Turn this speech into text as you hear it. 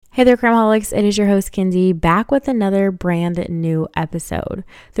Hey there, Crimeholics. It is your host, Kinsey, back with another brand new episode.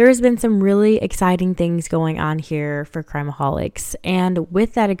 There has been some really exciting things going on here for Crimeholics, and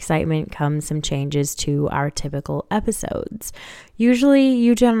with that excitement comes some changes to our typical episodes. Usually,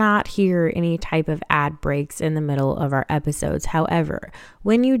 you do not hear any type of ad breaks in the middle of our episodes. However,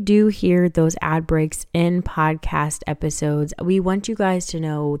 when you do hear those ad breaks in podcast episodes, we want you guys to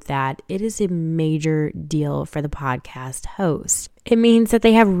know that it is a major deal for the podcast host. It means that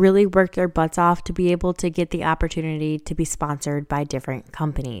they have really worked their butts off to be able to get the opportunity to be sponsored by different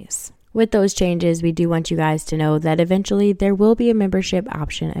companies. With those changes, we do want you guys to know that eventually there will be a membership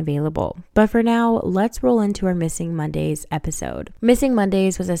option available. But for now, let's roll into our Missing Mondays episode. Missing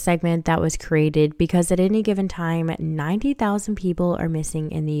Mondays was a segment that was created because at any given time, 90,000 people are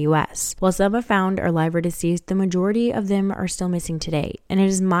missing in the US. While some are found or live or deceased, the majority of them are still missing today. And it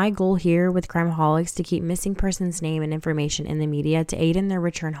is my goal here with Crimeholics to keep missing persons' name and information in the media to aid in their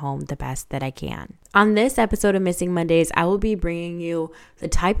return home the best that I can. On this episode of Missing Mondays, I will be bringing you the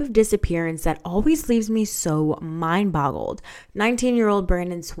type of disappearance that always leaves me so mind-boggled. 19-year-old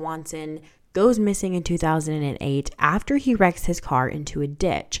Brandon Swanson goes missing in 2008 after he wrecks his car into a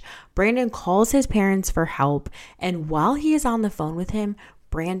ditch. Brandon calls his parents for help, and while he is on the phone with him,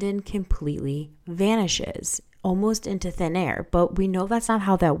 Brandon completely vanishes, almost into thin air. But we know that's not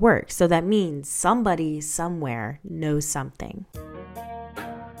how that works, so that means somebody somewhere knows something.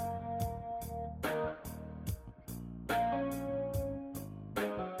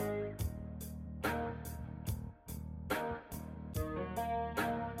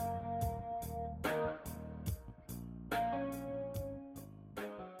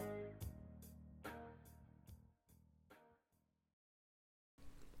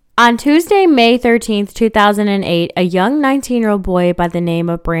 On Tuesday, May 13th, 2008, a young 19-year-old boy by the name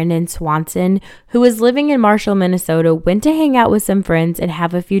of Brandon Swanson, who was living in Marshall, Minnesota, went to hang out with some friends and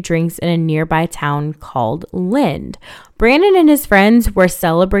have a few drinks in a nearby town called Lind. Brandon and his friends were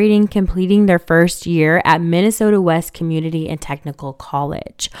celebrating completing their first year at Minnesota West Community and Technical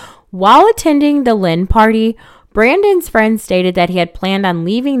College. While attending the Lind party, Brandon's friend stated that he had planned on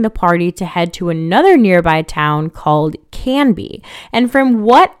leaving the party to head to another nearby town called Canby. And from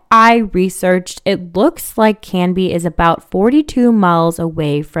what I researched, it looks like Canby is about 42 miles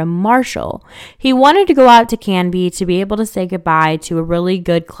away from Marshall. He wanted to go out to Canby to be able to say goodbye to a really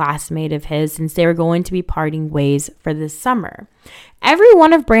good classmate of his since they were going to be parting ways for the summer. Every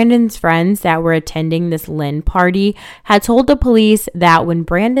one of Brandon's friends that were attending this Lind party had told the police that when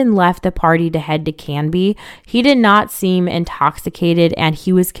Brandon left the party to head to Canby, he did not seem intoxicated and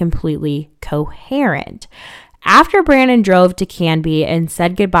he was completely coherent. After Brandon drove to Canby and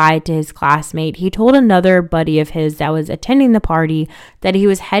said goodbye to his classmate, he told another buddy of his that was attending the party that he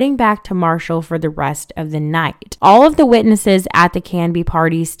was heading back to Marshall for the rest of the night. All of the witnesses at the Canby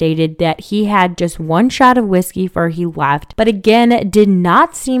party stated that he had just one shot of whiskey before he left, but again did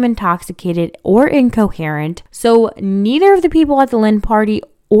not seem intoxicated or incoherent, so neither of the people at the Lind party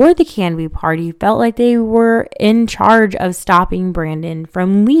or the Canby party felt like they were in charge of stopping Brandon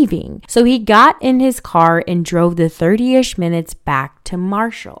from leaving. So he got in his car and drove the 30-ish minutes back to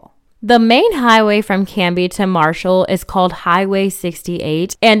Marshall. The main highway from Canby to Marshall is called Highway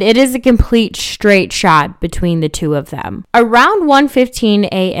 68, and it is a complete straight shot between the two of them. Around 1:15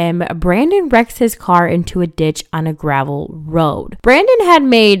 a.m., Brandon wrecks his car into a ditch on a gravel road. Brandon had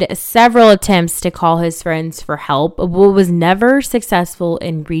made several attempts to call his friends for help, but was never successful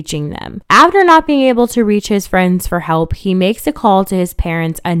in reaching them. After not being able to reach his friends for help, he makes a call to his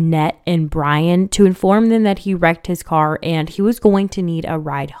parents, Annette and Brian, to inform them that he wrecked his car and he was going to need a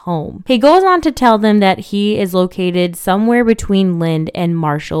ride home. He goes on to tell them that he is located somewhere between Lind and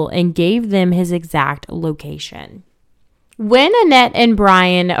Marshall and gave them his exact location. When Annette and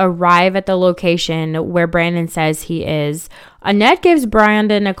Brian arrive at the location where Brandon says he is, Annette gives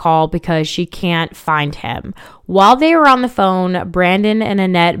Brandon a call because she can't find him. While they were on the phone, Brandon and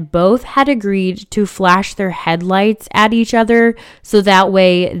Annette both had agreed to flash their headlights at each other so that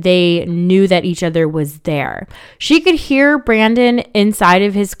way they knew that each other was there. She could hear Brandon inside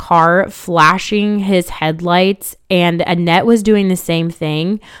of his car flashing his headlights, and Annette was doing the same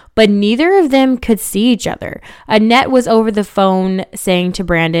thing, but neither of them could see each other. Annette was over the phone saying to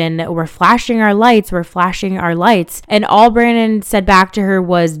Brandon, "We're flashing our lights, we're flashing our lights," and all Brandon said back to her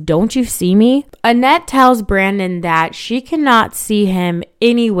was, "Don't you see me?" Annette tells Brandon that she cannot see him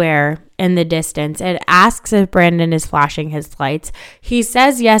anywhere in the distance and asks if Brandon is flashing his lights. He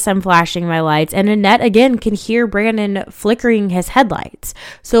says, yes, I'm flashing my lights. And Annette again can hear Brandon flickering his headlights.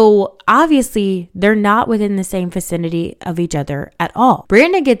 So obviously they're not within the same vicinity of each other at all.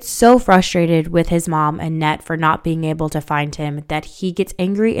 Brandon gets so frustrated with his mom, Annette, for not being able to find him that he gets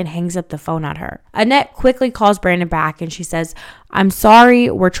angry and hangs up the phone on her. Annette quickly calls Brandon back and she says, I'm sorry,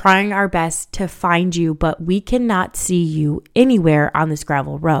 we're trying our best to find you, but we cannot see you anywhere on this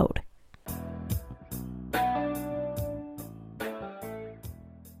gravel road.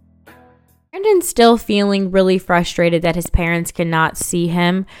 Brandon's still feeling really frustrated that his parents cannot see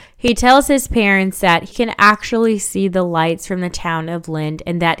him. He tells his parents that he can actually see the lights from the town of Lind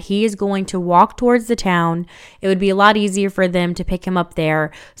and that he is going to walk towards the town. It would be a lot easier for them to pick him up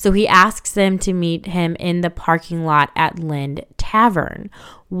there. So he asks them to meet him in the parking lot at Lind Tavern.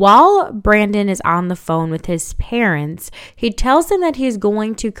 While Brandon is on the phone with his parents, he tells them that he's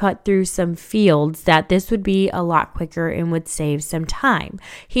going to cut through some fields, that this would be a lot quicker and would save some time.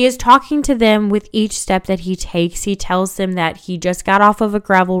 He is talking to them with each step that he takes. He tells them that he just got off of a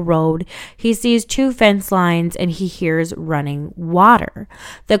gravel road. He sees 2 fence lines and he hears running water.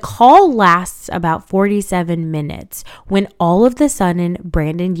 The call lasts about 47 minutes when all of the sudden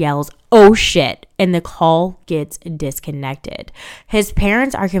Brandon yells, "Oh shit," and the call gets disconnected. His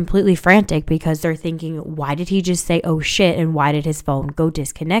parents are completely frantic because they're thinking, why did he just say oh shit and why did his phone go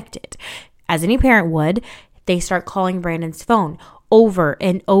disconnected? As any parent would, they start calling Brandon's phone over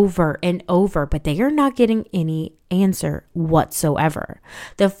and over and over, but they are not getting any answer whatsoever.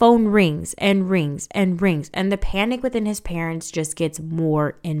 The phone rings and rings and rings, and the panic within his parents just gets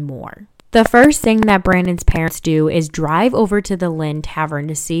more and more. The first thing that Brandon's parents do is drive over to the Lind Tavern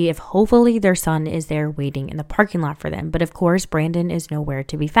to see if hopefully their son is there waiting in the parking lot for them. But of course, Brandon is nowhere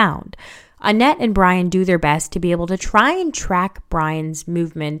to be found. Annette and Brian do their best to be able to try and track Brian's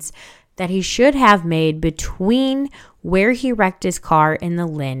movements that he should have made between where he wrecked his car in the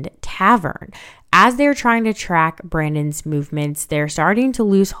Lind Tavern. As they're trying to track Brandon's movements, they're starting to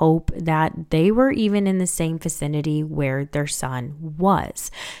lose hope that they were even in the same vicinity where their son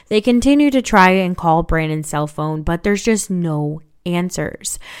was. They continue to try and call Brandon's cell phone, but there's just no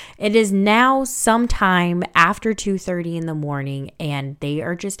answers. It is now sometime after 2:30 in the morning and they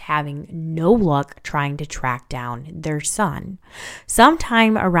are just having no luck trying to track down their son.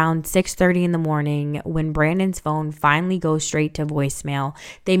 Sometime around 6:30 in the morning, when Brandon's phone finally goes straight to voicemail,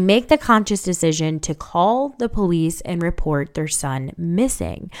 they make the conscious decision to call the police and report their son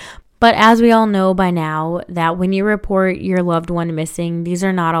missing. But as we all know by now, that when you report your loved one missing, these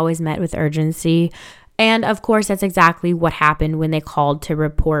are not always met with urgency. And of course, that's exactly what happened when they called to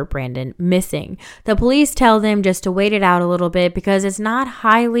report Brandon missing. The police tell them just to wait it out a little bit because it's not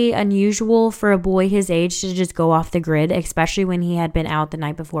highly unusual for a boy his age to just go off the grid, especially when he had been out the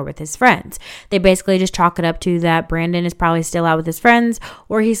night before with his friends. They basically just chalk it up to that Brandon is probably still out with his friends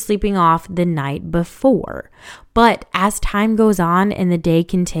or he's sleeping off the night before. But as time goes on and the day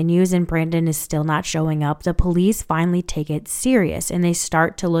continues and Brandon is still not showing up, the police finally take it serious and they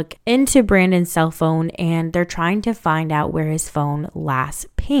start to look into Brandon's cell phone and they're trying to find out where his phone last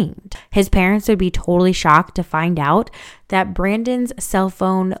pinged. His parents would be totally shocked to find out that Brandon's cell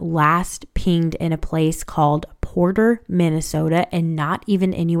phone last pinged in a place called Porter, Minnesota, and not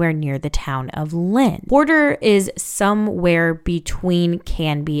even anywhere near the town of Lind. Porter is somewhere between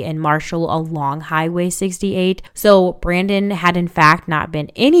Canby and Marshall along Highway 68. So Brandon had in fact not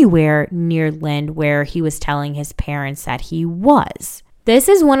been anywhere near Lind where he was telling his parents that he was. This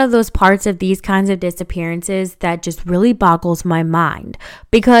is one of those parts of these kinds of disappearances that just really boggles my mind.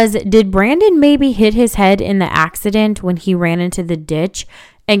 Because did Brandon maybe hit his head in the accident when he ran into the ditch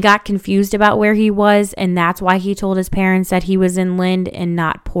and got confused about where he was, and that's why he told his parents that he was in Lind and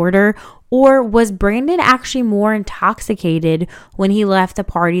not Porter? Or was Brandon actually more intoxicated when he left the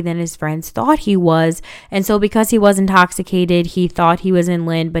party than his friends thought he was? And so because he was intoxicated, he thought he was in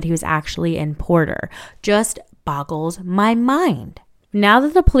Lind, but he was actually in Porter. Just boggles my mind. Now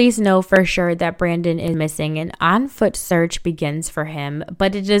that the police know for sure that Brandon is missing, an on-foot search begins for him,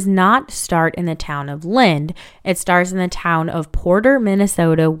 but it does not start in the town of Lind. It starts in the town of Porter,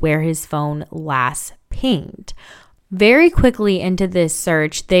 Minnesota, where his phone last pinged. Very quickly into this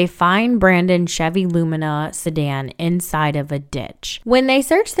search, they find Brandon's Chevy Lumina sedan inside of a ditch. When they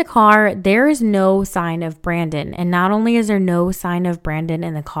search the car, there is no sign of Brandon. And not only is there no sign of Brandon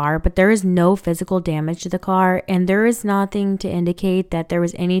in the car, but there is no physical damage to the car, and there is nothing to indicate that there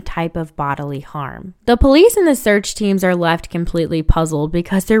was any type of bodily harm. The police and the search teams are left completely puzzled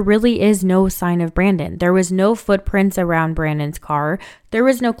because there really is no sign of Brandon. There was no footprints around Brandon's car There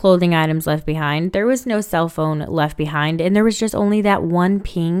was no clothing items left behind, there was no cell phone left behind, and there was just only that one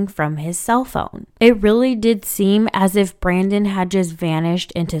ping from his cell phone. It really did seem as if Brandon had just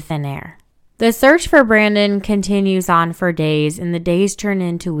vanished into thin air. The search for Brandon continues on for days, and the days turn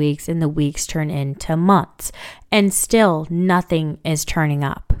into weeks, and the weeks turn into months, and still nothing is turning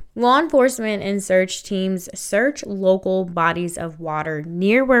up. Law enforcement and search teams search local bodies of water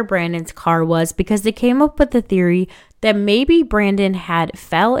near where Brandon's car was because they came up with the theory that maybe Brandon had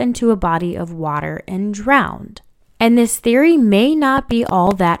fell into a body of water and drowned. And this theory may not be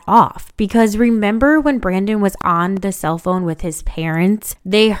all that off, because remember when Brandon was on the cell phone with his parents,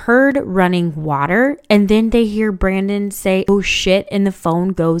 they heard running water, and then they hear Brandon say, "Oh shit," and the phone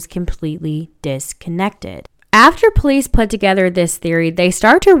goes completely disconnected. After police put together this theory, they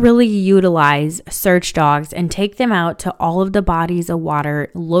start to really utilize search dogs and take them out to all of the bodies of water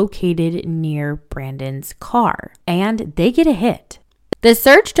located near Brandon's car, and they get a hit. The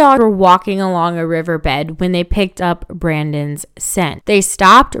search dogs were walking along a riverbed when they picked up Brandon's scent. They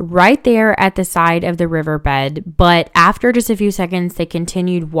stopped right there at the side of the riverbed, but after just a few seconds, they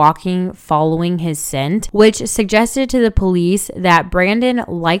continued walking, following his scent, which suggested to the police that Brandon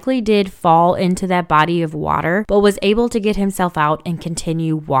likely did fall into that body of water, but was able to get himself out and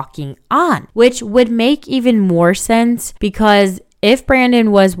continue walking on, which would make even more sense because if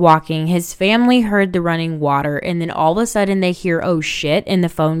Brandon was walking, his family heard the running water, and then all of a sudden they hear, "Oh shit," and the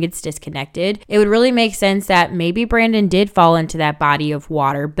phone gets disconnected. It would really make sense that maybe Brandon did fall into that body of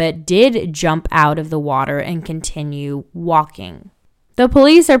water, but did jump out of the water and continue walking. The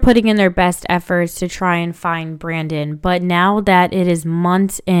police are putting in their best efforts to try and find Brandon, but now that it is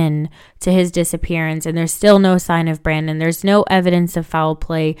months in to his disappearance and there's still no sign of Brandon, there's no evidence of foul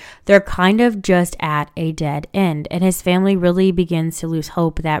play, they're kind of just at a dead end, and his family really begins to lose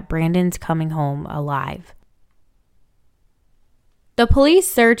hope that Brandon's coming home alive. The police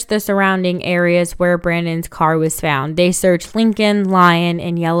searched the surrounding areas where Brandon's car was found. They searched Lincoln, Lyon,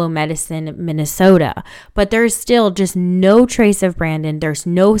 and Yellow Medicine, Minnesota. But there's still just no trace of Brandon. There's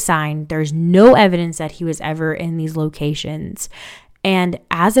no sign. There's no evidence that he was ever in these locations. And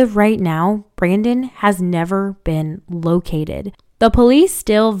as of right now, Brandon has never been located. The police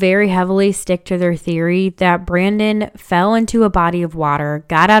still very heavily stick to their theory that Brandon fell into a body of water,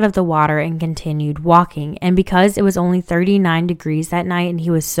 got out of the water, and continued walking. And because it was only 39 degrees that night and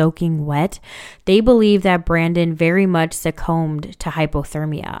he was soaking wet, they believe that Brandon very much succumbed to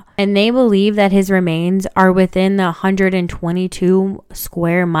hypothermia. And they believe that his remains are within the 122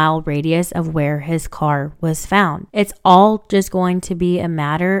 square mile radius of where his car was found. It's all just going to be a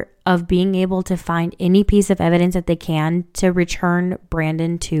matter of being able to find any piece of evidence that they can to return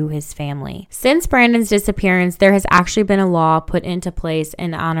Brandon to his family. Since Brandon's disappearance, there has actually been a law put into place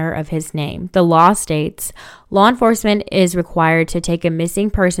in honor of his name. The law states, law enforcement is required to take a missing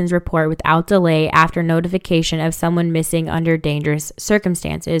persons report without delay after notification of someone missing under dangerous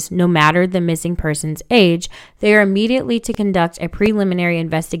circumstances. No matter the missing person's age, they are immediately to conduct a preliminary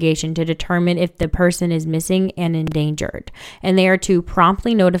investigation to determine if the person is missing and endangered, and they are to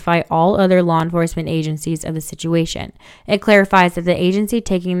promptly notify all other law enforcement agencies of the situation. It clarifies that the agency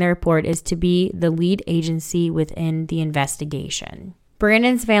taking the report is to be the lead agency within the investigation.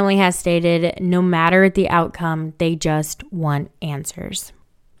 Brandon's family has stated no matter the outcome, they just want answers.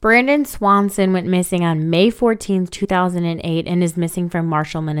 Brandon Swanson went missing on May 14, 2008 and is missing from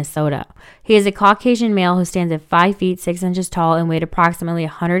Marshall, Minnesota. He is a Caucasian male who stands at 5 feet 6 inches tall and weighed approximately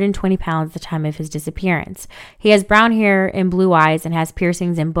 120 pounds at the time of his disappearance. He has brown hair and blue eyes and has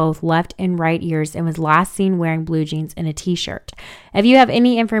piercings in both left and right ears and was last seen wearing blue jeans and a t-shirt. If you have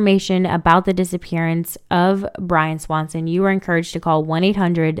any information about the disappearance of Brian Swanson, you are encouraged to call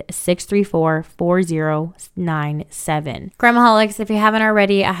 1-800-634-4097. Crimeaholics, if you haven't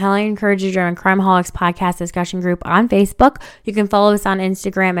already, I highly encourage you to join Crimeaholics Podcast Discussion Group on Facebook. You can follow us on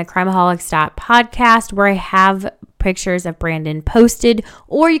Instagram at crimeaholics.podcast, where I have pictures of Brandon posted,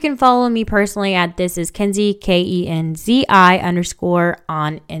 or you can follow me personally at This Is Kenzie, KENZI _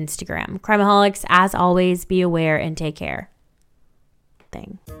 on Instagram. Crimeaholics, as always, be aware and take care.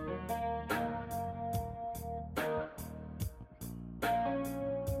 Thing.